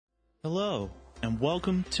Hello, and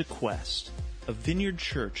welcome to Quest, a vineyard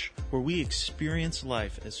church where we experience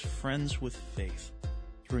life as friends with faith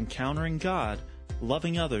through encountering God,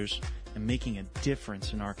 loving others, and making a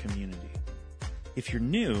difference in our community. If you're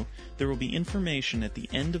new, there will be information at the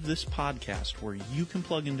end of this podcast where you can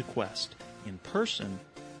plug into Quest in person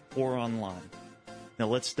or online. Now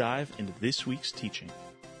let's dive into this week's teaching.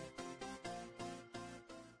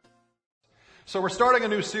 So we're starting a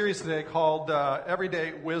new series today called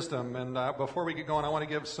Everyday Wisdom. And before we get going, I want to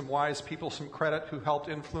give some wise people some credit who helped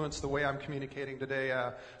influence the way I'm communicating today.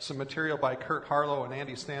 Some material by Kurt Harlow and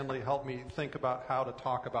Andy Stanley helped me think about how to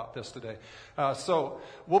talk about this today. So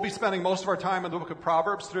we'll be spending most of our time in the book of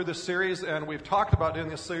Proverbs through this series. And we've talked about doing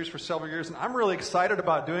this series for several years. And I'm really excited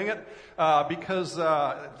about doing it because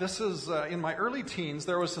this is, in my early teens,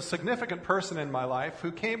 there was a significant person in my life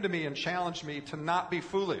who came to me and challenged me to not be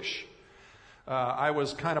foolish. I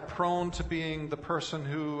was kind of prone to being the person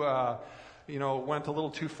who, went a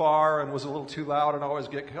little too far and was a little too loud and always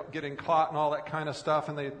getting caught and all that kind of stuff.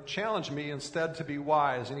 And they challenged me instead to be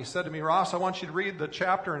wise. And he said to me, Ross, I want you to read the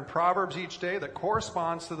chapter in Proverbs each day that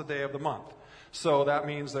corresponds to the day of the month. So that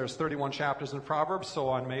means there's 31 chapters in Proverbs. So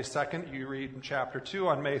on May 2nd, you read chapter 2.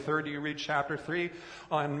 On May 3rd, you read chapter 3.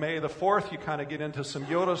 On May the 4th, you kind of get into some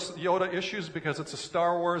Yoda issues because it's a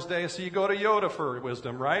Star Wars day. So you go to Yoda for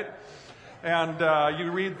wisdom, right? And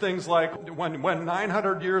you read things like, when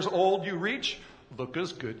 900 years old you reach, look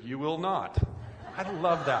as good you will not. I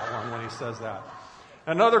love that one when he says that.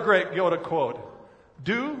 Another great Yoda quote,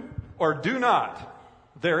 do or do not,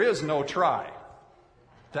 there is no try.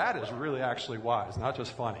 That is really actually wise, not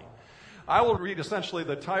just funny. I will read essentially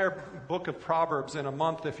the entire book of Proverbs in a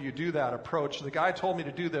month if you do that approach. The guy told me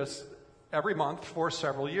to do this every month for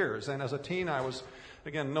several years. And as a teen, I was,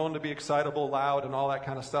 again, known to be excitable, loud, and all that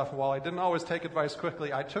kind of stuff. And while I didn't always take advice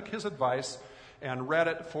quickly, I took his advice and read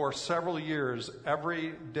it for several years,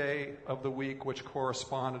 every day of the week, which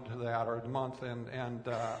corresponded to that, or the month. And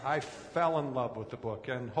I fell in love with the book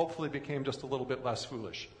and hopefully became just a little bit less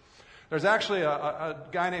foolish. There's actually a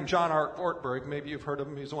guy named John R. Ortberg. Maybe you've heard of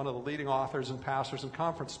him. He's one of the leading authors and pastors and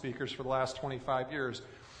conference speakers for the last 25 years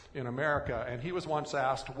in America. And he was once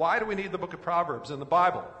asked, why do we need the book of Proverbs in the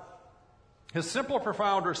Bible? His simple,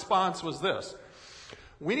 profound response was this: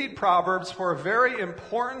 we need Proverbs for a very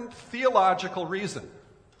important theological reason.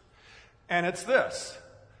 And it's this: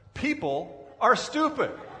 people are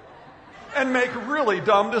stupid and make really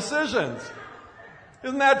dumb decisions.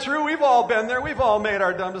 Isn't that true? We've all been there. We've all made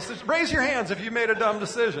our dumb decisions. Raise your hands if you made a dumb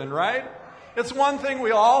decision, right? It's one thing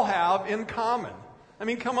we all have in common. I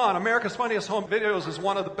mean, come on, America's Funniest Home Videos is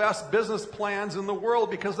one of the best business plans in the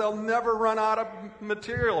world because they'll never run out of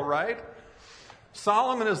material, right?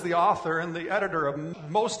 Solomon is the author and the editor of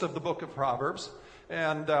most of the book of Proverbs.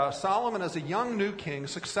 And Solomon, as a young new king,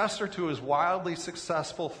 successor to his wildly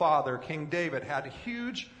successful father, King David, had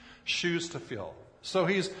huge shoes to fill. So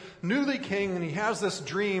he's newly king, and he has this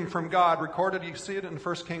dream from God recorded. You see it in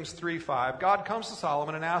 1 Kings 3:5. God comes to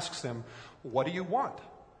Solomon and asks him, what do you want?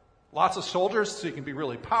 Lots of soldiers, so you can be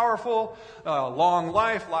really powerful, long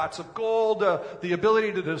life, lots of gold, the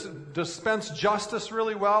ability to dispense justice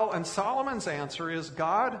really well. And Solomon's answer is,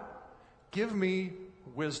 God, give me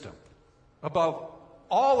wisdom. Above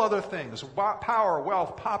all other things, power,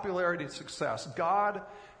 wealth, popularity, success, God,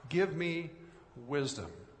 give me wisdom.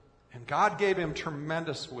 And God gave him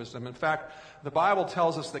tremendous wisdom. In fact, the Bible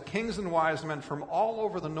tells us that kings and wise men from all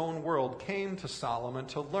over the known world came to Solomon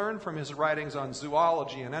to learn from his writings on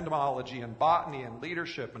zoology and entomology and botany and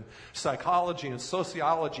leadership and psychology and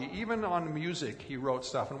sociology. Even on music, he wrote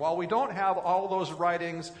stuff. And while we don't have all those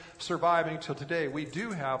writings surviving till today, we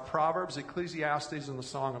do have Proverbs, Ecclesiastes, and the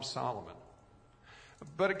Song of Solomon.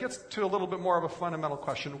 But it gets to a little bit more of a fundamental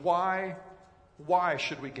question. Why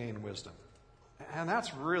should we gain wisdom? And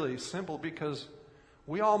that's really simple because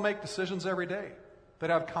we all make decisions every day that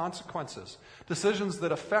have consequences. Decisions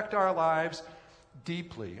that affect our lives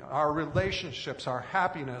deeply, our relationships, our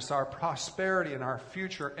happiness, our prosperity, and our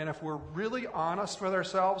future. And if we're really honest with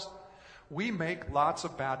ourselves, we make lots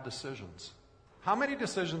of bad decisions. How many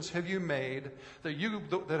decisions have you made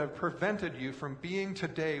that have prevented you from being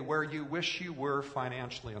today where you wish you were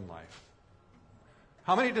financially in life?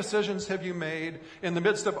 How many decisions have you made in the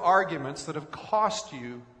midst of arguments that have cost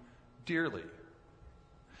you dearly?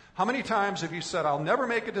 How many times have you said, I'll never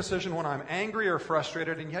make a decision when I'm angry or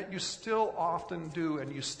frustrated, and yet you still often do,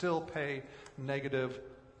 and you still pay negative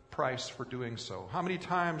price for doing so? How many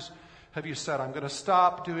times have you said, I'm going to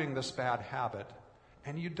stop doing this bad habit,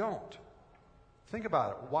 and you don't? Think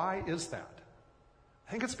about it. Why is that?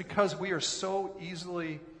 I think it's because we are so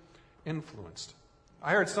easily influenced.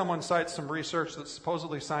 I heard someone cite some research that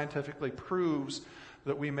supposedly scientifically proves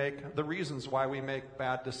that we make the reasons why we make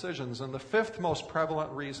bad decisions. And the fifth most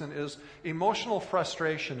prevalent reason is emotional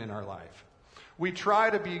frustration in our life. We try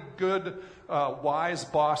to be good, wise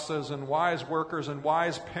bosses and wise workers and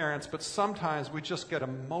wise parents, but sometimes we just get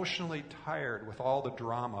emotionally tired with all the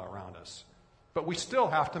drama around us. But we still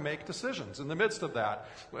have to make decisions in the midst of that.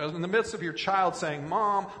 In the midst of your child saying,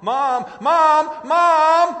 Mom, Mom, Mom,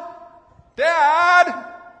 Mom, Dad,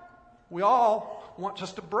 we all want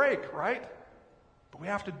just a break, right? But we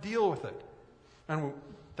have to deal with it. And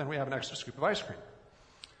then we have an extra scoop of ice cream.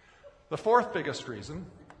 The fourth biggest reason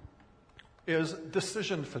is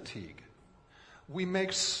decision fatigue. We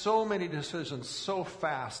make so many decisions so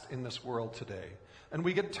fast in this world today. And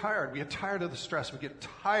we get tired. We get tired of the stress. We get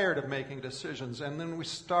tired of making decisions. And then we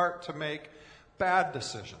start to make bad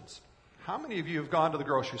decisions. How many of you have gone to the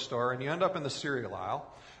grocery store and you end up in the cereal aisle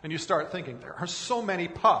and you start thinking, there are so many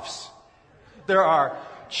puffs. There are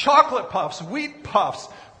chocolate puffs, wheat puffs,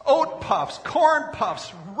 oat puffs, corn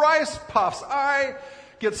puffs, rice puffs. I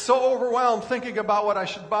get so overwhelmed thinking about what I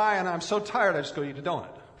should buy, and I'm so tired I just go eat a donut.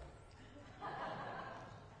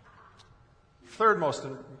 Third most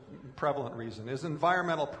prevalent reason is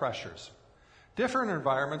environmental pressures. Different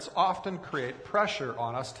environments often create pressure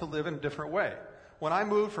on us to live in a different way. When I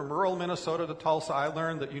moved from rural Minnesota to Tulsa, I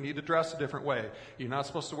learned that you need to dress a different way. You're not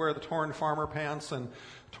supposed to wear the torn farmer pants and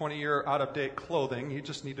 20-year out-of-date clothing. You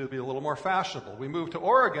just need to be a little more fashionable. We moved to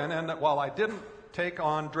Oregon, and while I didn't take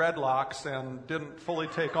on dreadlocks and didn't fully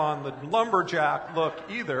take on the lumberjack look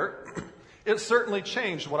either, it certainly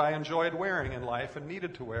changed what I enjoyed wearing in life and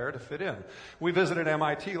needed to wear to fit in. We visited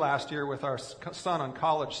MIT last year with our son on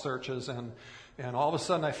college searches, and all of a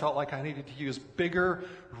sudden I felt like I needed to use bigger,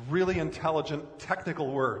 really intelligent,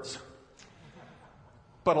 technical words.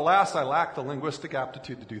 But alas, I lacked the linguistic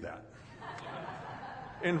aptitude to do that.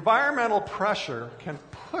 Environmental pressure can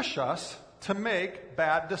push us to make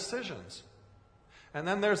bad decisions. And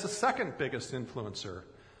then there's the second biggest influencer,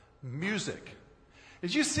 music.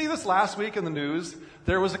 Did you see this last week in the news?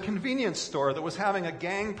 There was a convenience store that was having a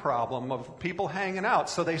gang problem of people hanging out,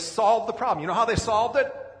 so they solved the problem. You know how they solved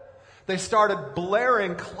it? They started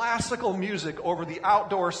blaring classical music over the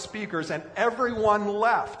outdoor speakers, and everyone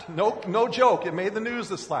left. No joke, it made the news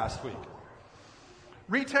this last week.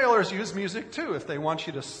 Retailers use music too. If they want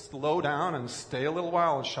you to slow down and stay a little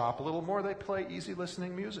while and shop a little more, they play easy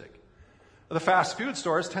listening music. The fast food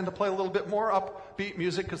stores tend to play a little bit more upbeat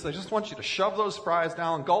music because they just want you to shove those fries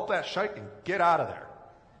down and gulp that shite and get out of there.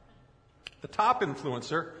 The top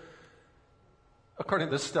influencer, according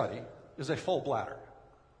to this study, is a full bladder.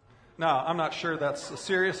 Now, I'm not sure that's a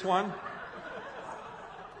serious one,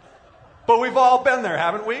 but we've all been there,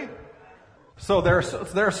 haven't we? So there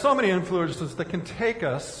are so many influences that can take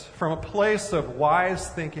us from a place of wise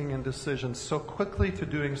thinking and decisions so quickly to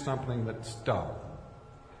doing something that's dumb.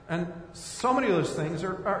 And so many of those things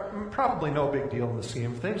are probably no big deal in the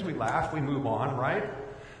scheme of things. We laugh, we move on, right?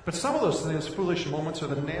 But some of those things, foolish moments, are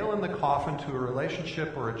the nail in the coffin to a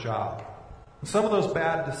relationship or a job. And some of those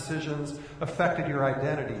bad decisions affected your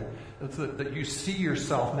identity, that you see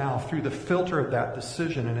yourself now through the filter of that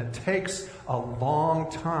decision, and it takes a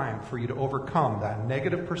long time for you to overcome that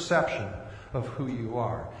negative perception of who you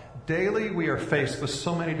are. Daily, we are faced with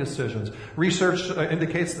so many decisions. Research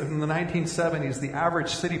indicates that in the 1970s, the average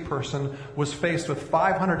city person was faced with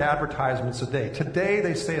 500 advertisements a day. Today,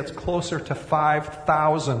 they say it's closer to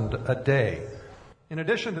 5,000 a day. In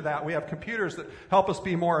addition to that, we have computers that help us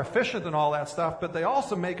be more efficient and all that stuff, but they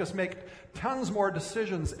also make us make tons more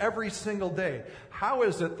decisions every single day. How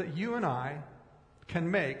is it that you and I can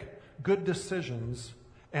make good decisions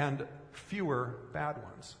and fewer bad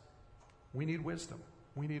ones? We need wisdom.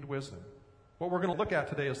 We need wisdom. What we're going to look at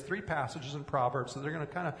today is 3 passages in Proverbs that are going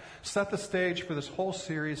to kind of set the stage for this whole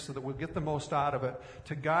series so that we'll get the most out of it.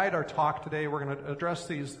 To guide our talk today, we're going to address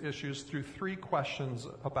these issues through 3 questions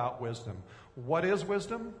about wisdom. What is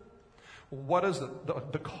wisdom? What is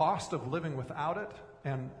the cost of living without it?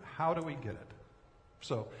 And how do we get it?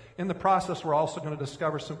 So in the process, we're also going to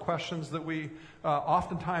discover some questions that we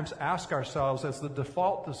oftentimes ask ourselves as the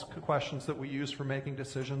default questions that we use for making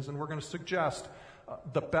decisions, and we're going to suggest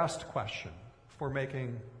the best question for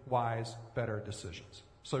making wise, better decisions.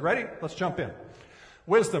 So ready? Let's jump in.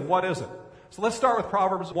 Wisdom, what is it? So let's start with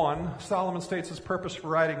Proverbs 1. Solomon states his purpose for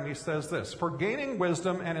writing, and he says this: for gaining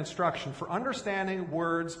wisdom and instruction, for understanding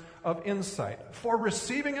words of insight, for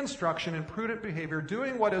receiving instruction in prudent behavior,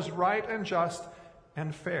 doing what is right and just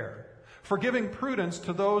and fair, for giving prudence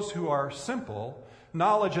to those who are simple,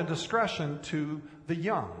 knowledge and discretion to the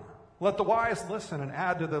young. Let the wise listen and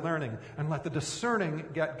add to their learning, and let the discerning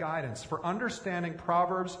get guidance for understanding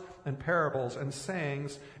proverbs and parables and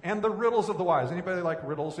sayings and the riddles of the wise. Anybody like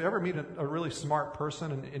riddles? You ever meet a really smart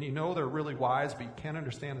person and you know they're really wise, but you can't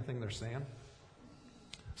understand the thing they're saying?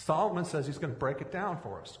 Solomon says he's going to break it down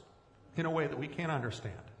for us in a way that we can't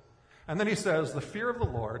understand. And then he says, the fear of the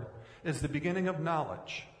Lord is the beginning of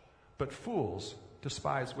knowledge, but fools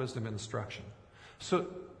despise wisdom and instruction. So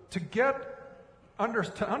to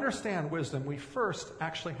understand wisdom, we first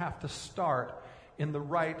actually have to start in the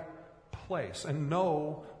right place and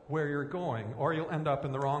know where you're going, or you'll end up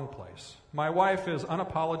in the wrong place. My wife is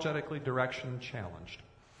unapologetically direction challenged.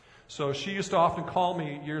 So she used to often call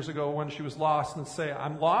me years ago when she was lost and say,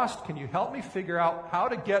 I'm lost, can you help me figure out how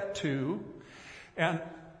to get to? And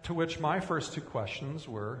to which my first two questions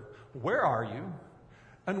were, where are you?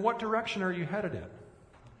 And what direction are you headed in?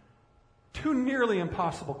 Two nearly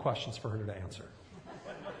impossible questions for her to answer.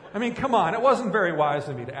 I mean, come on, it wasn't very wise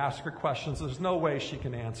of me to ask her questions there's no way she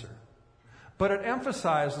can answer. But it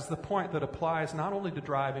emphasizes the point that applies not only to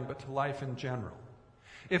driving, but to life in general.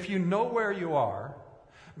 If you know where you are,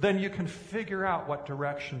 then you can figure out what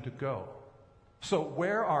direction to go. So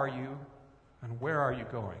where are you and where are you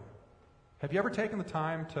going? Have you ever taken the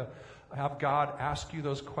time to have God ask you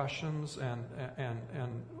those questions and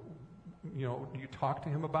you talk to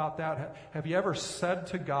him about that? Have you ever said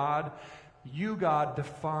to God, you, God,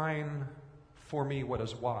 define for me what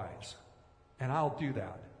is wise, and I'll do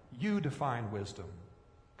that. You define wisdom,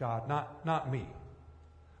 God, not me.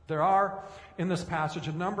 There are, in this passage,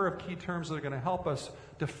 a number of key terms that are going to help us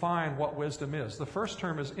define what wisdom is. The first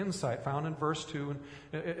term is insight, found in verse 2.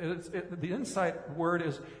 The insight word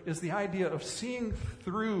is the idea of seeing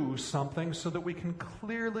through something so that we can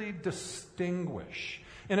clearly distinguish.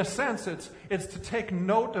 In a sense, it's to take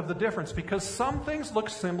note of the difference, because some things look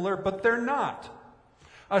similar, but they're not.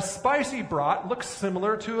 A spicy brat looks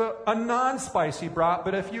similar to a non-spicy brat,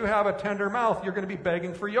 but if you have a tender mouth, you're going to be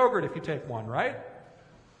begging for yogurt if you take one, right?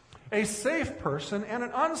 A safe person and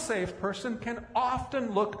an unsafe person can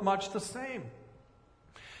often look much the same.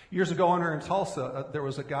 Years ago when we were in Tulsa, there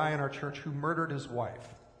was a guy in our church who murdered his wife.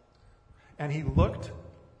 And he looked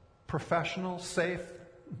professional, safe,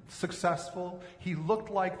 successful. He looked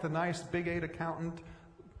like the nice Big 8 accountant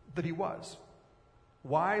that he was.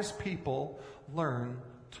 Wise people learn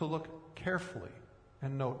to look carefully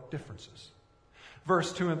and note differences.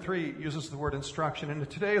 Verse 2 and 3 uses the word instruction. In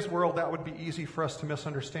today's world, that would be easy for us to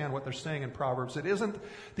misunderstand what they're saying in Proverbs. It isn't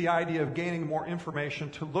the idea of gaining more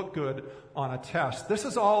information to look good on a test. This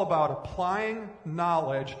is all about applying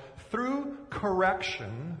knowledge through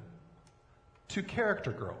correction to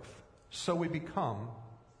character growth, so we become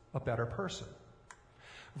a better person.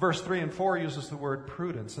 Verse 3 and 4 uses the word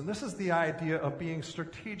prudence, and this is the idea of being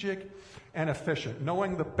strategic and efficient,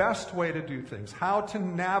 knowing the best way to do things, how to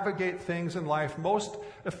navigate things in life most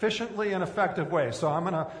efficiently and effective way. So I'm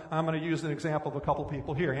going to use an example of a couple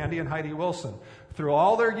people here, Andy and Heidi Wilson. Through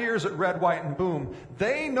all their years at Red, White, and Boom,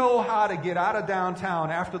 they know how to get out of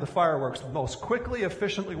downtown after the fireworks the most quickly,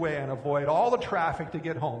 efficiently way and avoid all the traffic to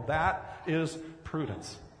get home. That is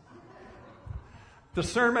prudence.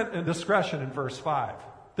 Discernment and discretion in verse 5.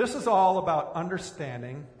 This is all about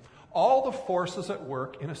understanding all the forces at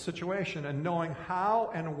work in a situation and knowing how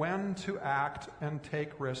and when to act and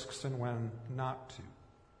take risks and when not to.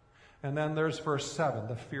 And then there's verse 7,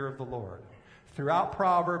 the fear of the Lord. Throughout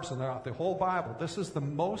Proverbs and throughout the whole Bible, this is the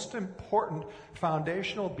most important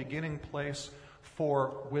foundational beginning place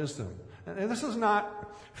for wisdom. And this is not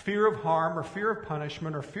fear of harm or fear of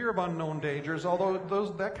punishment or fear of unknown dangers, although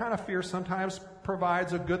that kind of fear sometimes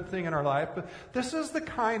provides a good thing in our life. But this is the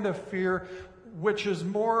kind of fear which is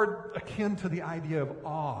more akin to the idea of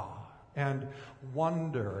awe and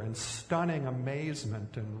wonder and stunning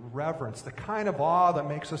amazement and reverence, the kind of awe that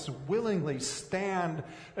makes us willingly stand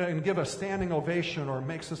and give a standing ovation or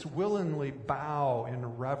makes us willingly bow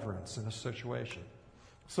in reverence in a situation.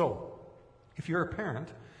 So, if you're a parent,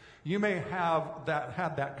 you may have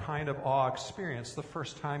had that kind of awe experience the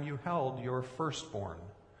first time you held your firstborn.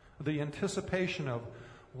 The anticipation of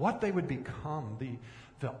what they would become,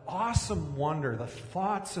 the awesome wonder, the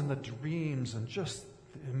thoughts and the dreams, and just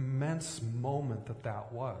the immense moment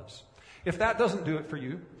that was. If that doesn't do it for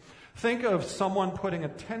you, think of someone putting a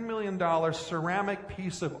 $10 million ceramic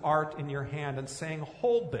piece of art in your hand and saying,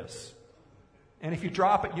 hold this. And if you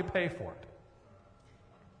drop it, you pay for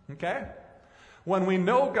it. Okay? When we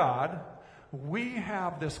know God, we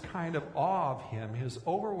have this kind of awe of Him, His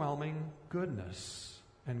overwhelming goodness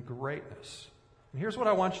and greatness. And here's what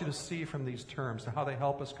I want you to see from these terms, how they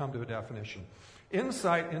help us come to a definition.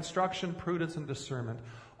 Insight, instruction, prudence, and discernment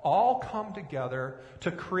all come together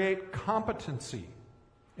to create competency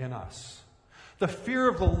in us. The fear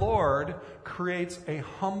of the Lord creates a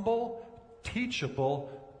humble,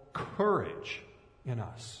 teachable courage in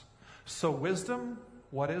us. So wisdom,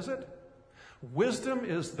 what is it? Wisdom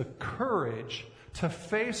is the courage to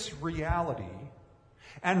face reality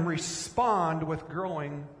and respond with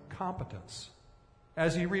growing competence.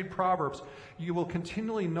 As you read Proverbs, you will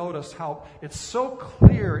continually notice how it's so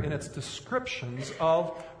clear in its descriptions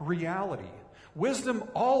of reality. Wisdom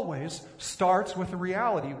always starts with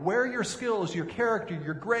reality, where your skills, your character,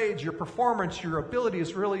 your grades, your performance, your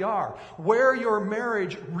abilities really are, where your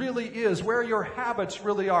marriage really is, where your habits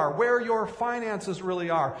really are, where your finances really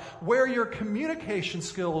are, where your communication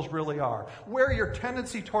skills really are, where your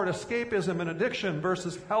tendency toward escapism and addiction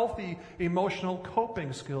versus healthy emotional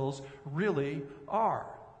coping skills really are.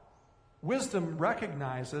 Wisdom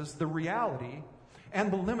recognizes the reality and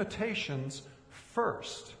the limitations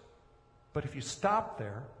first. But if you stop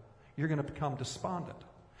there, you're going to become despondent.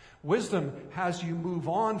 Wisdom has you move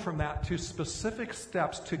on from that to specific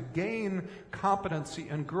steps to gain competency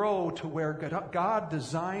and grow to where God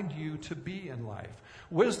designed you to be in life.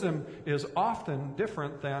 Wisdom is often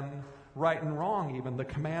different than right and wrong, even the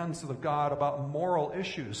commands of God about moral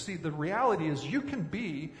issues. See, the reality is you can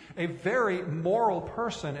be a very moral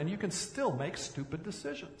person and you can still make stupid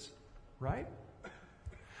decisions, right?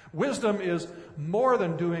 Wisdom is more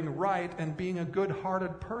than doing right and being a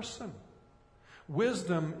good-hearted person.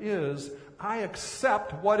 Wisdom is, I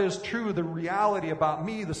accept what is true, the reality about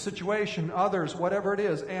me, the situation, others, whatever it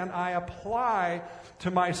is, and I apply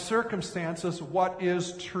to my circumstances what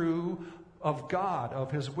is true of God,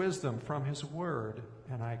 of His wisdom, from His Word,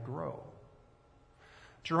 and I grow.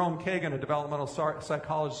 Jerome Kagan, a developmental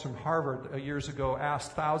psychologist from Harvard years ago,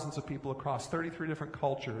 asked thousands of people across 33 different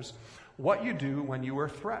cultures what you do when you are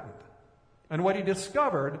threatened. And what he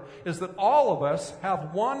discovered is that all of us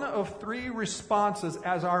have one of three responses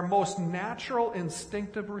as our most natural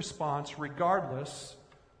instinctive response regardless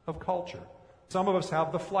of culture. Some of us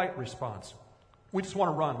have the flight response. We just want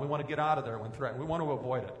to run. We want to get out of there when threatened. We want to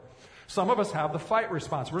avoid it. Some of us have the fight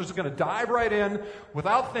response. We're just going to dive right in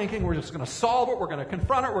without thinking. We're just going to solve it. We're going to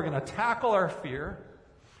confront it. We're going to tackle our fear.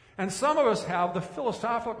 And some of us have the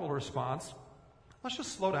philosophical response. Let's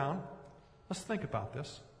just slow down. Let's think about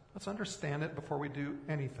this. Let's understand it before we do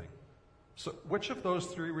anything. So which of those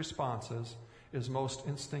three responses is most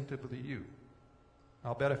instinctively you?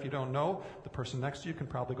 I'll bet if you don't know, the person next to you can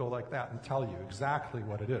probably go like that and tell you exactly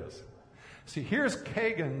what it is. See, here's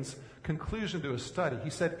Kagan's conclusion to his study. He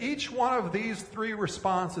said each one of these three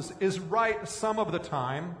responses is right some of the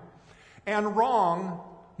time and wrong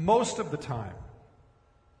most of the time.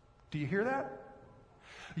 Do you hear that?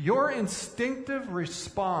 Your instinctive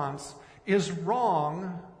response is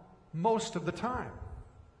wrong most of the time.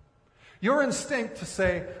 Your instinct to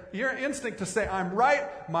say, I'm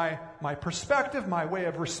right, my perspective, my way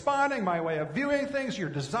of responding, my way of viewing things, your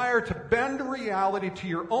desire to bend reality to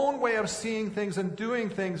your own way of seeing things and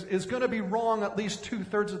doing things is going to be wrong at least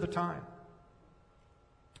 2/3 of the time.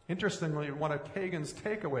 Interestingly, one of Kagan's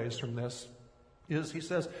takeaways from this is he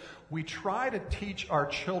says, we try to teach our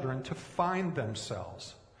children to find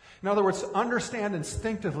themselves. In other words, understand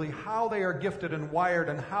instinctively how they are gifted and wired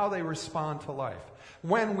and how they respond to life,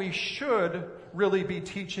 when we should really be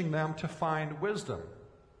teaching them to find wisdom,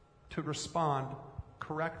 to respond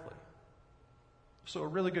correctly. So a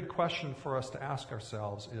really good question for us to ask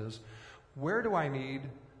ourselves is, where do I need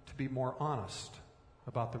to be more honest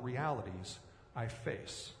about the realities I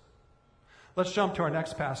face? Let's jump to our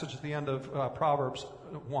next passage at the end of Proverbs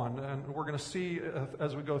 1, and we're going to see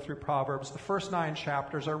as we go through Proverbs, the first 9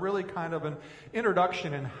 chapters are really kind of an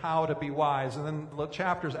introduction in how to be wise, and then the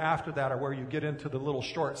chapters after that are where you get into the little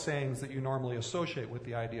short sayings that you normally associate with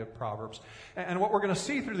the idea of Proverbs. And what we're going to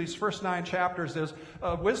see through these first 9 chapters is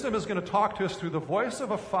wisdom is going to talk to us through the voice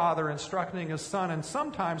of a father instructing his son, and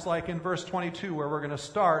sometimes, like in verse 22 where we're going to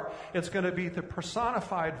start, it's going to be the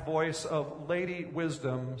personified voice of Lady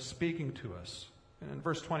Wisdom speaking to us. And in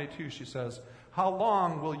verse 22 she says, how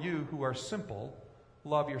long will you who are simple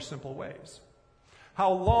love your simple ways?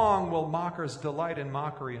 How long will mockers delight in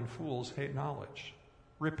mockery and fools hate knowledge?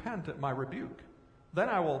 Repent at my rebuke. Then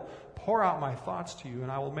I will pour out my thoughts to you, and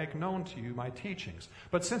I will make known to you my teachings.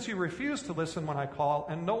 But since you refuse to listen when I call,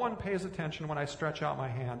 and no one pays attention when I stretch out my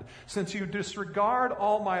hand, since you disregard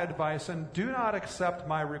all my advice and do not accept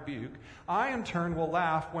my rebuke, I in turn will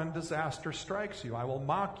laugh when disaster strikes you. I will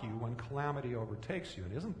mock you when calamity overtakes you.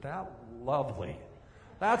 And isn't that lovely?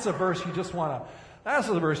 That's a verse you want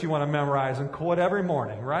to memorize and quote every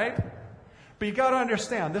morning, right? But you got to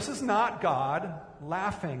understand, this is not God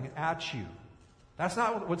laughing at you. That's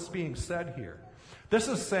not what's being said here. This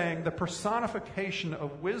is saying the personification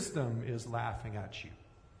of wisdom is laughing at you.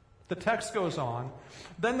 The text goes on,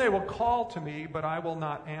 then they will call to me, but I will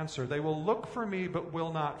not answer. They will look for me, but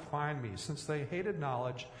will not find me, since they hated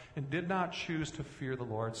knowledge and did not choose to fear the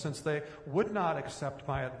Lord. Since they would not accept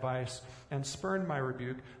my advice and spurned my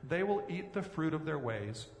rebuke, they will eat the fruit of their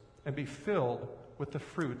ways and be filled with the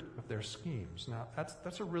fruit of their schemes. Now,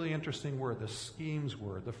 that's a really interesting word, the schemes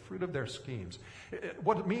word, the fruit of their schemes.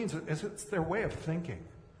 What it means is it's their way of thinking.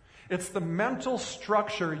 It's the mental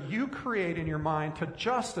structure you create in your mind to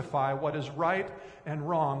justify what is right and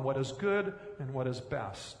wrong, what is good and what is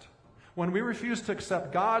best. When we refuse to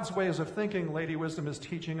accept God's ways of thinking, Lady Wisdom is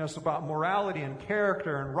teaching us about morality and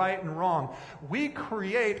character and right and wrong. We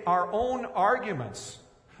create our own arguments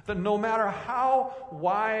that no matter how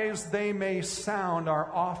wise they may sound are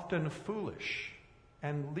often foolish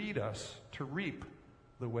and lead us to reap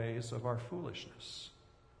the ways of our foolishness.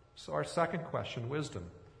 So our second question, wisdom.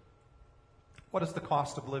 What is the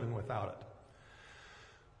cost of living without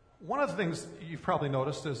it? One of the things you've probably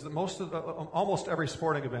noticed is that almost every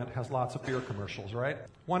sporting event has lots of beer commercials, right?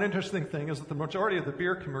 One interesting thing is that the majority of the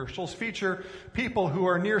beer commercials feature people who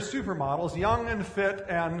are near supermodels, young and fit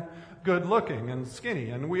and good looking and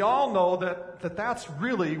skinny. And we all know that that's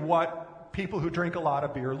really what people who drink a lot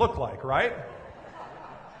of beer look like, right?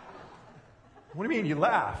 What do you mean you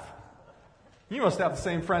laugh? You must have the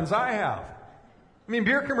same friends I have. I mean,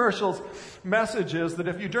 beer commercials' message is that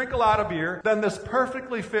if you drink a lot of beer, then this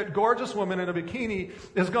perfectly fit, gorgeous woman in a bikini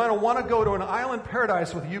is going to want to go to an island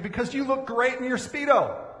paradise with you because you look great in your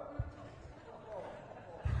Speedo.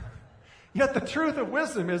 Yet the truth of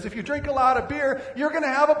wisdom is if you drink a lot of beer, you're going to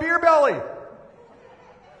have a beer belly.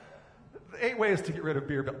 8 ways to get rid of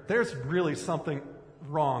beer belly. There's really something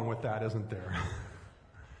wrong with that, isn't there?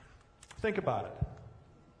 Think about it.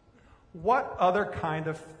 What other kind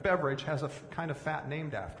of beverage has a kind of fat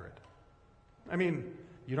named after it? I mean,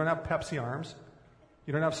 you don't have Pepsi arms.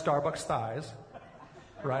 You don't have Starbucks thighs,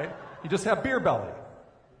 right? You just have beer belly.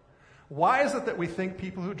 Why is it that we think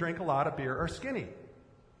people who drink a lot of beer are skinny?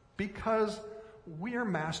 Because we are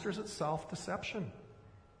masters at self-deception.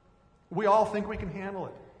 We all think we can handle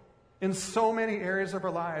it. In so many areas of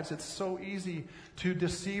our lives, it's so easy to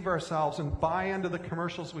deceive ourselves and buy into the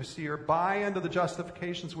commercials we see or buy into the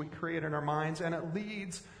justifications we create in our minds, and it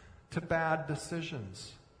leads to bad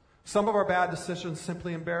decisions. Some of our bad decisions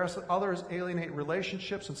simply embarrass us, others alienate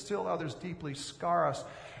relationships, and still others deeply scar us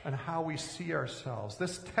and how we see ourselves.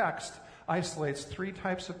 This text isolates 3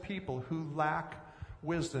 types of people who lack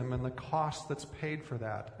wisdom and the cost that's paid for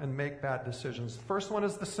that and make bad decisions. The first one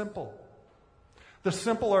is the simple. The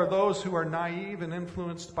simple are those who are naive and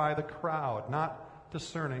influenced by the crowd, not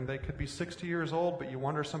discerning. They could be 60 years old, but you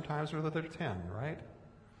wonder sometimes whether they're 10, right?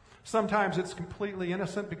 Sometimes it's completely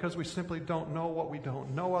innocent because we simply don't know what we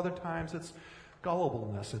don't know. Other times it's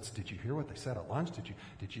gullibleness. It's, did you hear what they said at lunch?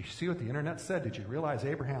 Did you see what the internet said? Did you realize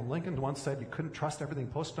Abraham Lincoln once said you couldn't trust everything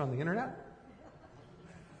posted on the internet?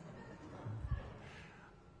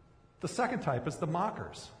 The second type is the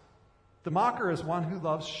mockers. The mocker is one who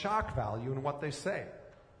loves shock value in what they say.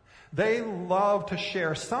 They love to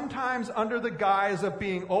share, sometimes under the guise of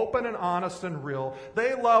being open and honest and real.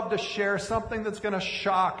 They love to share something that's going to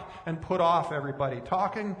shock and put off everybody,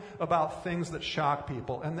 talking about things that shock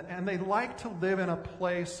people. And they like to live in a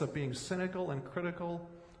place of being cynical and critical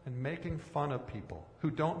and making fun of people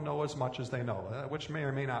who don't know as much as they know, which may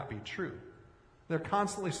or may not be true. They're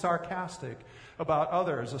constantly sarcastic about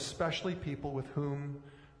others, especially people with whom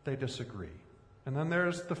they disagree. And then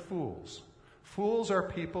there's the fools. Fools are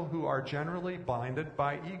people who are generally blinded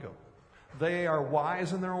by ego. They are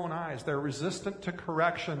wise in their own eyes. They're resistant to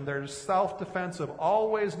correction. They're self-defensive,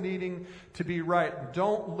 always needing to be right.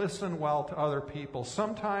 Don't listen well to other people.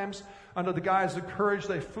 Sometimes, under the guise of courage,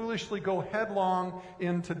 they foolishly go headlong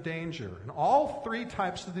into danger. And all 3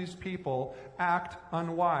 types of these people act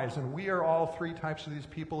unwise. And we are all 3 types of these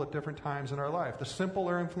people at different times in our life. The simple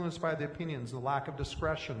are influenced by the opinions and the lack of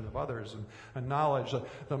discretion of others and knowledge.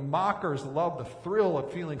 The mockers love the thrill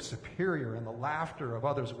of feeling superior and the laughter of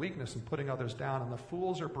others' weakness and putting others down. And the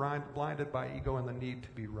fools are blinded by ego and the need to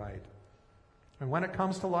be right. And when it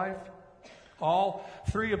comes to life, all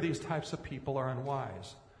 3 of these types of people are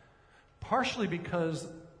unwise. Partially because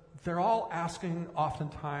they're all asking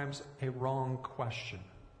oftentimes a wrong question.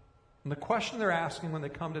 And the question they're asking when they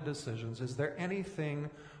come to decisions is there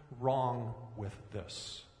anything wrong with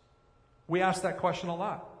this? We ask that question a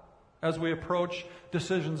lot. as we approach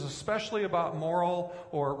decisions, especially about moral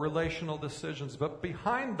or relational decisions. But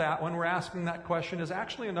behind that, when we're asking that question, is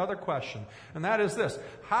actually another question. And that is this: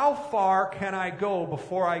 how far can I go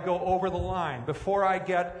before I go over the line, before I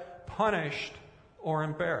get punished or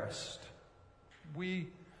embarrassed? We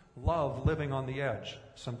love living on the edge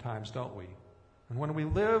sometimes, don't we? And when we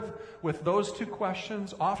live with those two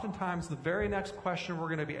questions, oftentimes the very next question we're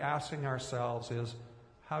going to be asking ourselves is,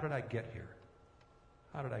 how did I get here?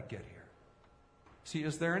 How did I get here? See,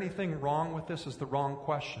 is there anything wrong with this? Is the wrong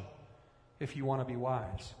question if you want to be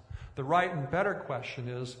wise. The right and better question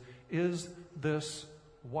is this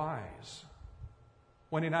wise?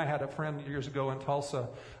 Wendy and I had a friend years ago in Tulsa.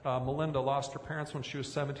 Melinda lost her parents when she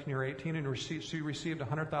was 17 or 18, and she received a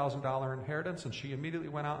 $100,000 inheritance, and she immediately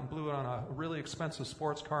went out and blew it on a really expensive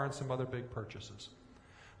sports car and some other big purchases.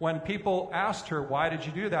 When people asked her, why did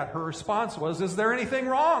you do that? Her response was, is there anything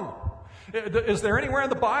wrong? Is there anywhere in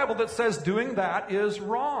the Bible that says doing that is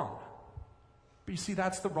wrong? But you see,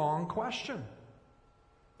 that's the wrong question.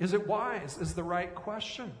 Is it wise? Is the right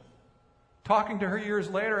question. Talking to her years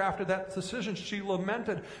later after that decision, she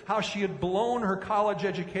lamented how she had blown her college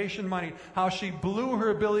education money, how she blew her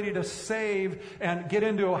ability to save and get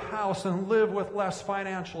into a house and live with less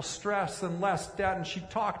financial stress and less debt. And she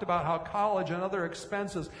talked about how college and other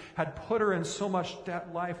expenses had put her in so much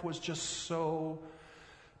debt. Life was just so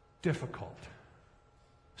difficult.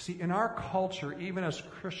 See, in our culture, even as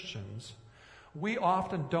Christians, we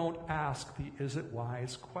often don't ask the is it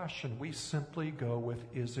wise question. We simply go with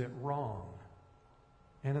is it wrong?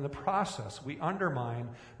 And in the process, we undermine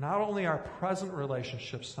not only our present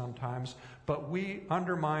relationships sometimes, but we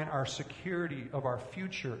undermine our security of our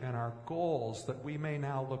future and our goals, that we may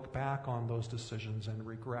now look back on those decisions and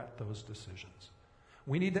regret those decisions.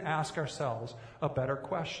 We need to ask ourselves a better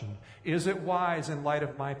question. Is it wise in light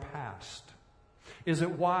of my past? Is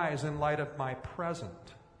it wise in light of my present?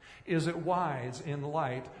 Is it wise in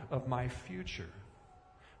light of my future?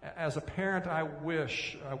 As a parent, I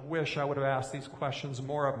wish I would have asked these questions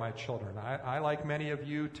more of my children. I, like many of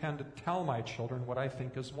you, tend to tell my children what I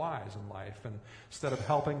think is wise in life, and instead of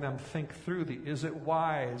helping them think through the is it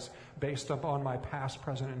wise based upon my past,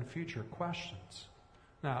 present, and future questions.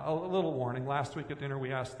 Now, a little warning. Last week at dinner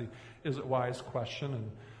we asked the is it wise question,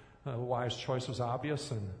 and the wise choice was obvious,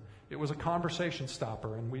 and it was a conversation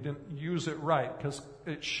stopper, and we didn't use it right, because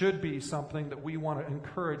it should be something that we want to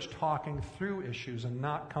encourage talking through issues and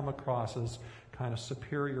not come across as kind of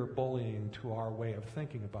superior bullying to our way of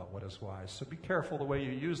thinking about what is wise. So be careful the way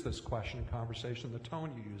you use this question in conversation, the tone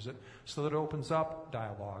you use it, so that it opens up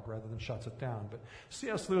dialogue rather than shuts it down. But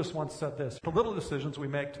C.S. Lewis once said this: the little decisions we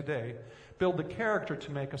make today build the character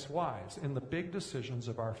to make us wise in the big decisions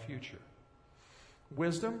of our future.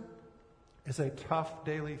 Wisdom is a tough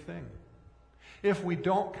daily thing. If we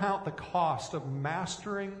don't count the cost of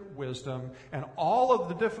mastering wisdom and all of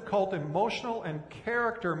the difficult emotional and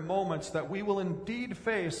character moments that we will indeed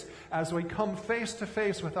face as we come face to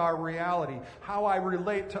face with our reality, how I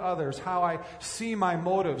relate to others, how I see my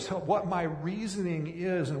motives, what my reasoning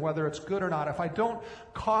is and whether it's good or not, if I don't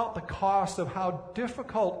count the cost of how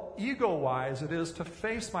difficult ego-wise it is to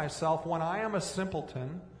face myself when I am a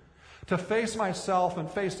simpleton, to face myself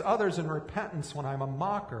and face others in repentance when I'm a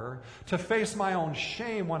mocker, to face my own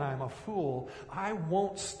shame when I'm a fool, I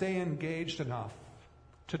won't stay engaged enough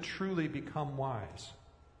to truly become wise.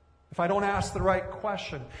 If I don't ask the right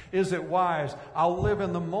question, is it wise, I'll live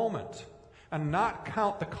in the moment and not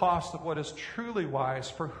count the cost of what is truly wise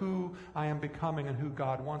for who I am becoming and who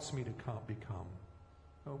God wants me to become.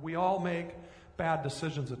 We all make bad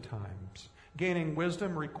decisions at times. Gaining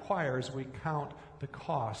wisdom requires we count the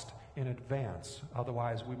cost in advance.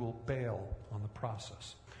 Otherwise, we will bail on the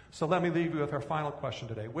process. So let me leave you with our final question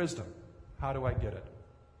today. Wisdom. How do I get it?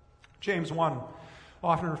 James 1,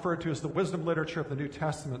 often referred to as the wisdom literature of the New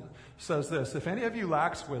Testament, says this: if any of you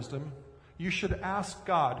lacks wisdom, you should ask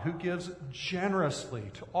God, who gives generously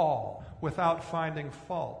to all without finding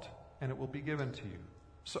fault, and it will be given to you.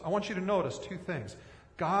 So I want you to notice two things.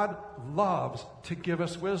 God loves to give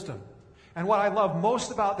us wisdom. And what I love most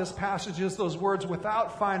about this passage is those words,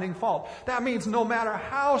 without finding fault. That means no matter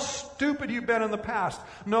how stupid you've been in the past,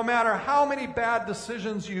 no matter how many bad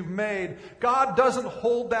decisions you've made, God doesn't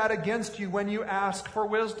hold that against you when you ask for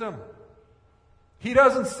wisdom. He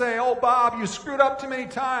doesn't say, oh, Bob, you screwed up too many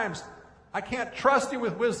times. I can't trust you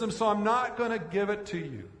with wisdom, so I'm not going to give it to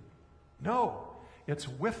you. No, it's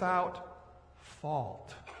without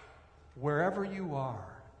fault. Wherever you are,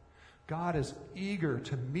 God is eager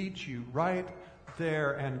to meet you right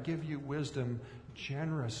there and give you wisdom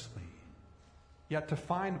generously. Yet to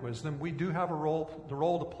find wisdom, we do have the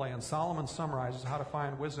role to play, and Solomon summarizes how to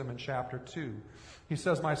find wisdom in chapter 2. He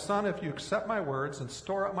says, "My son, if you accept my words and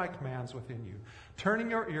store up my commands within you,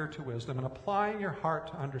 turning your ear to wisdom and applying your heart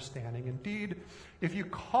to understanding, indeed, if you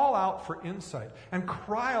call out for insight and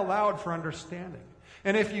cry aloud for understanding,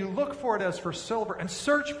 and if you look for it as for silver and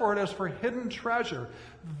search for it as for hidden treasure,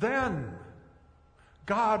 then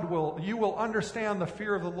you will understand the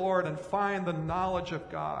fear of the Lord and find the knowledge of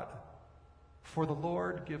God. For the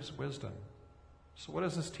Lord gives wisdom." So what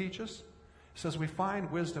does this teach us? It says we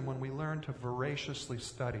find wisdom when we learn to voraciously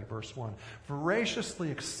study, verse 1.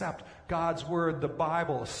 Voraciously accept God's Word, the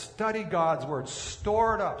Bible. Study God's Word.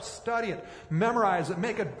 Store it up. Study it. Memorize it.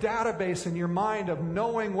 Make a database in your mind of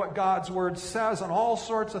knowing what God's Word says on all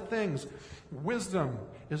sorts of things. Wisdom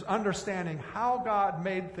is understanding how God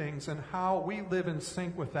made things and how we live in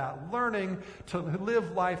sync with that. Learning to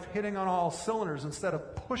live life hitting on all cylinders instead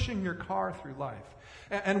of pushing your car through life.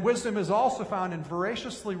 And wisdom is also found in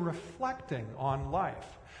voraciously reflecting on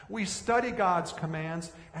life. We study God's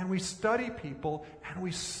commands, and we study people, and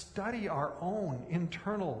we study our own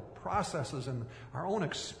internal processes and our own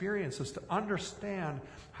experiences to understand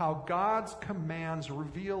how God's commands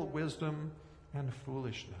reveal wisdom and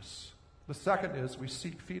foolishness. The second is we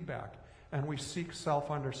seek feedback and we seek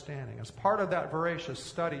self-understanding. As part of that voracious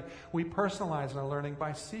study, we personalize our learning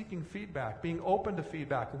by seeking feedback, being open to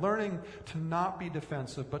feedback, learning to not be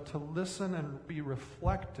defensive, but to listen and be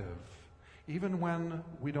reflective, even when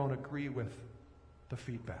we don't agree with the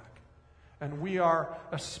feedback. And we are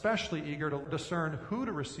especially eager to discern who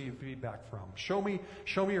to receive feedback from. Show me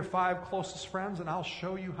your 5 closest friends, and I'll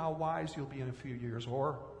show you how wise you'll be in a few years,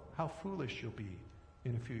 or how foolish you'll be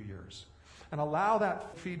in a few years. And allow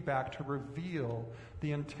that feedback to reveal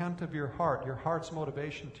the intent of your heart's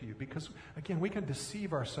motivation to you. Because, again, we can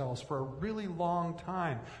deceive ourselves for a really long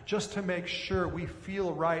time just to make sure we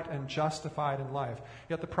feel right and justified in life.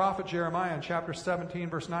 Yet the prophet Jeremiah in chapter 17,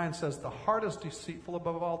 verse 9 says, "The heart is deceitful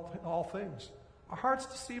above all things." Our hearts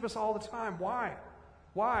deceive us all the time. Why?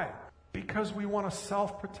 Why? Because we want to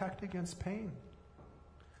self-protect against pain.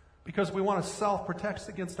 Because we want to self-protect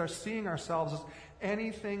against our seeing ourselves as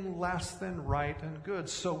anything less than right and good.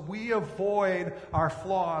 So we avoid our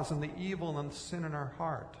flaws and the evil and the sin in our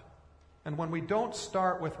heart. And when we don't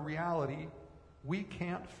start with reality, we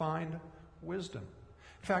can't find wisdom.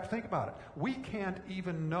 In fact, think about it. We can't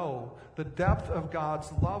even know the depth of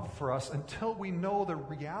God's love for us until we know the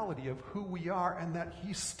reality of who we are and that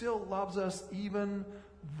He still loves us even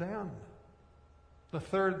then. The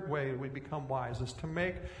third way we become wise is to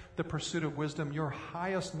make the pursuit of wisdom your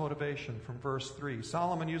highest motivation, from verse 3.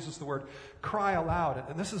 Solomon uses the word cry aloud,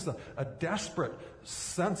 and this is a desperate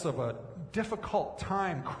sense of a difficult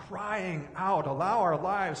time, crying out. Allow our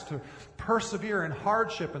lives to persevere in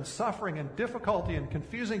hardship and suffering and difficulty and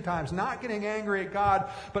confusing times, not getting angry at God,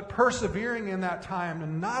 but persevering in that time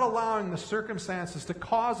and not allowing the circumstances to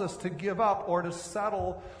cause us to give up or to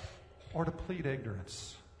settle or to plead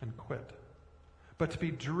ignorance and quit. But to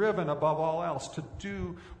be driven above all else to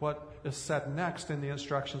do what is said next in the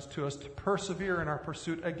instructions to us, to persevere in our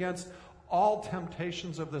pursuit against all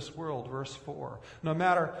temptations of this world, verse 4. No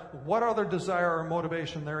matter what other desire or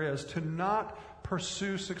motivation there is, to not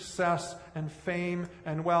pursue success and fame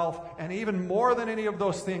and wealth, and even more than any of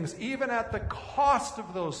those things, even at the cost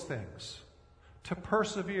of those things, to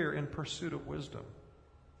persevere in pursuit of wisdom,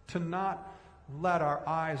 to not let our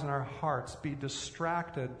eyes and our hearts be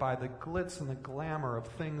distracted by the glitz and the glamour of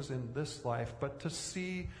things in this life, but to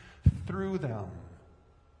see through them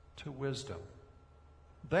to wisdom.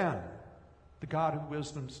 Then, the God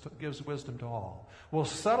who gives wisdom to all will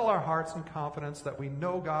settle our hearts in confidence that we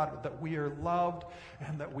know God, that we are loved,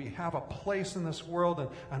 and that we have a place in this world,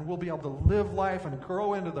 and we'll be able to live life and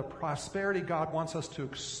grow into the prosperity God wants us to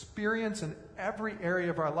experience in every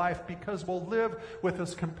area of our life, because we'll live with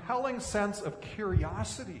this compelling sense of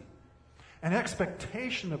curiosity and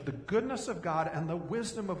expectation of the goodness of God and the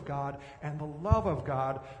wisdom of God and the love of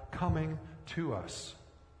God coming to us.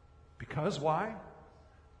 Because why?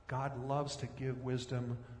 God loves to give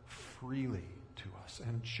wisdom freely to us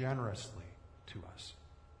and generously to us.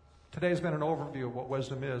 Today's been an overview of what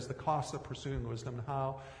wisdom is, the cost of pursuing wisdom, and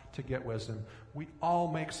how to get wisdom. We all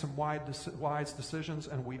make some wise decisions,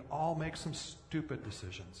 and we all make some stupid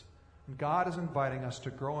decisions. And God is inviting us to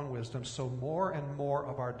grow in wisdom, so more and more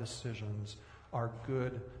of our decisions are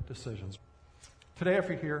good decisions. Today, if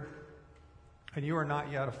you're here and you are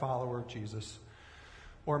not yet a follower of Jesus,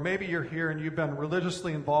 Or maybe you're here and you've been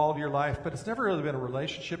religiously involved in your life, but it's never really been a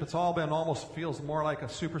relationship. It's all been almost feels more like a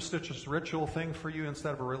superstitious ritual thing for you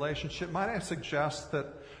instead of a relationship. Might I suggest that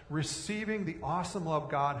receiving the awesome love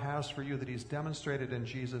God has for you that He's demonstrated in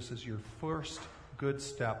Jesus is your first good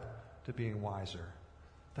step to being wiser.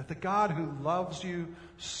 That the God who loves you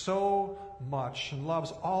so much and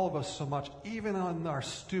loves all of us so much, even on our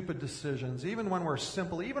stupid decisions, even when we're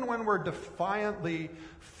simple, even when we're defiantly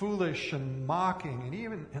foolish and mocking, and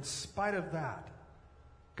even in spite of that,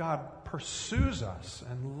 God pursues us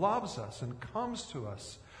and loves us and comes to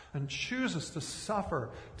us and chooses to suffer,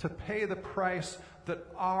 to pay the price that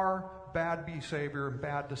our bad behavior and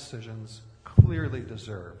bad decisions clearly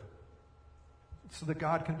deserve. So that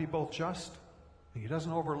God can be both just, He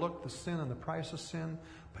doesn't overlook the sin and the price of sin,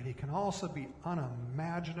 but He can also be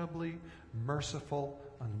unimaginably merciful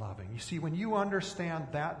and loving. You see, when you understand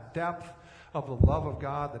that depth of the love of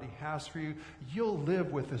God that He has for you, you'll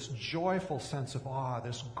live with this joyful sense of awe,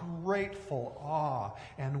 this grateful awe,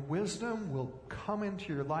 and wisdom will come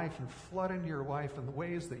into your life and flood into your life in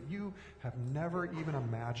ways that you have never even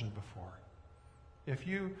imagined before. If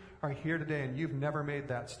you are here today and you've never made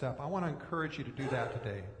that step, I want to encourage you to do that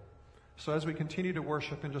today. So as we continue to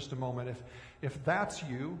worship in just a moment, if that's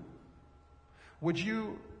you, would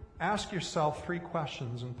you ask yourself 3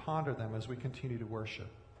 questions and ponder them as we continue to worship?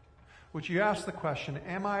 Would you ask the question,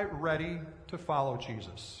 am I ready to follow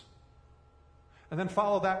Jesus? And then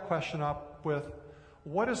follow that question up with,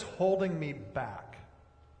 what is holding me back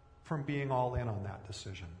from being all in on that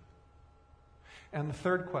decision? And the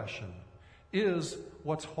third question, is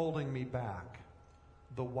what's holding me back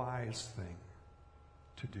the wise thing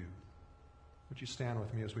to do? Would you stand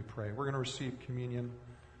with me as we pray? We're going to receive communion.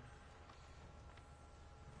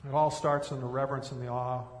 It all starts in the reverence and the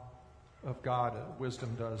awe of God,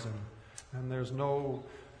 wisdom does. And there's no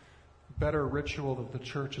better ritual that the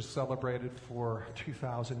church has celebrated for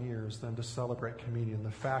 2,000 years than to celebrate communion.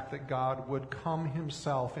 The fact that God would come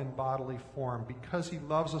Himself in bodily form because He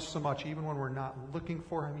loves us so much, even when we're not looking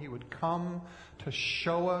for Him, He would come to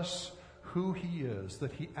show us who He is,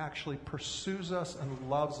 that He actually pursues us and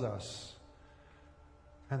loves us,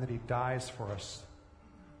 and that He dies for us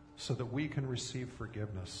so that we can receive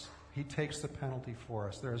forgiveness. He takes the penalty for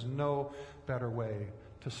us. There is no better way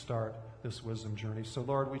to start this wisdom journey. So,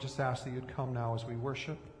 Lord, we just ask that You'd come now as we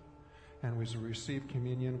worship and as we receive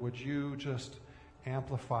communion. Would You just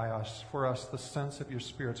amplify us, for us, the sense of Your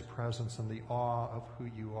Spirit's presence and the awe of who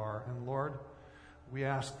You are. And, Lord, we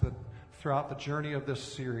ask that throughout the journey of this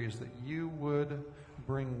series that You would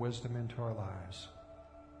bring wisdom into our lives.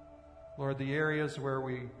 Lord, the areas where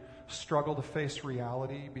we struggle to face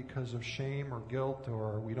reality because of shame or guilt,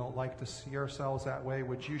 or we don't like to see ourselves that way,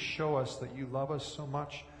 would You show us that You love us so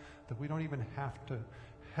much that we don't even have to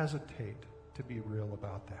hesitate to be real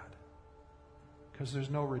about that, because there's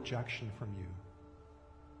no rejection from You.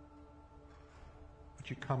 Would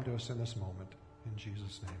You come to us in this moment, in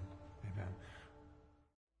Jesus' name, amen.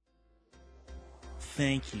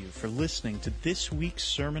 Thank you for listening to this week's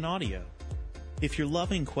sermon audio. If you're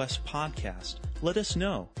loving Quest Podcast, let us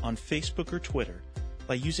know on Facebook or Twitter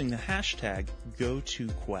by using the hashtag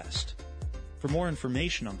 #GoToQuest. For more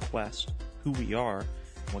information on Quest, who we are,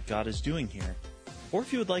 and what God is doing here, or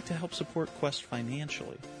if you would like to help support Quest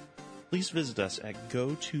financially, please visit us at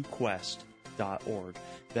gotoquest.org.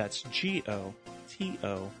 That's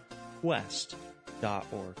GOTO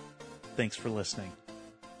Quest.org. Thanks for listening.